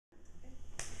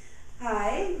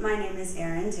Hi, my name is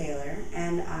Erin Taylor,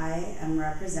 and I am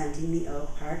representing the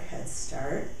Oak Park Head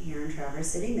Start here in Traverse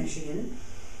City, Michigan.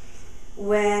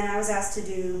 When I was asked to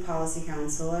do policy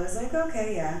council, I was like,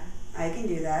 okay, yeah, I can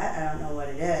do that. I don't know what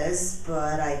it is,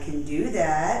 but I can do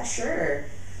that, sure.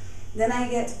 Then I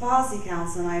get to policy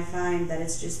council and I find that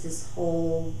it's just this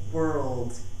whole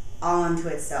world all unto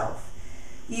itself.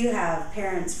 You have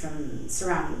parents from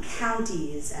surrounding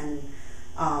counties and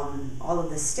all of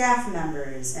the staff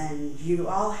members, and you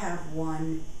all have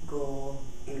one goal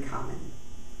in common.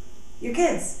 Your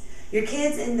kids. Your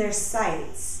kids in their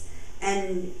sights.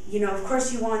 And, of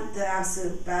course you want the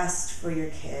absolute best for your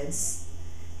kids,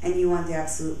 and you want the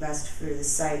absolute best for the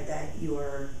site that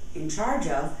you're in charge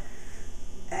of,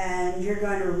 and you're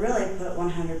going to really put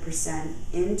 100%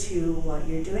 into what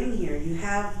you're doing here. You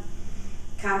have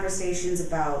conversations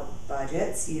about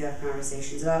budgets, you have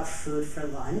conversations about food for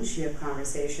lunch, you have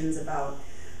conversations about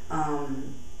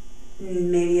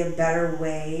maybe a better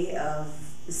way of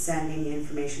sending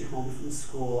information home from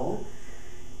school.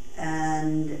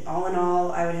 And all in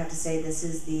all, I would have to say this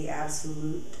is the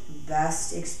absolute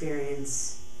best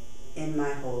experience in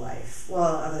my whole life.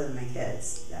 Well, other than my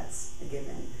kids, that's a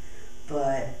given.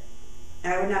 But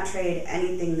I would not trade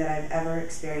anything that I've ever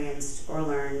experienced or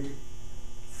learned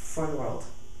for the world.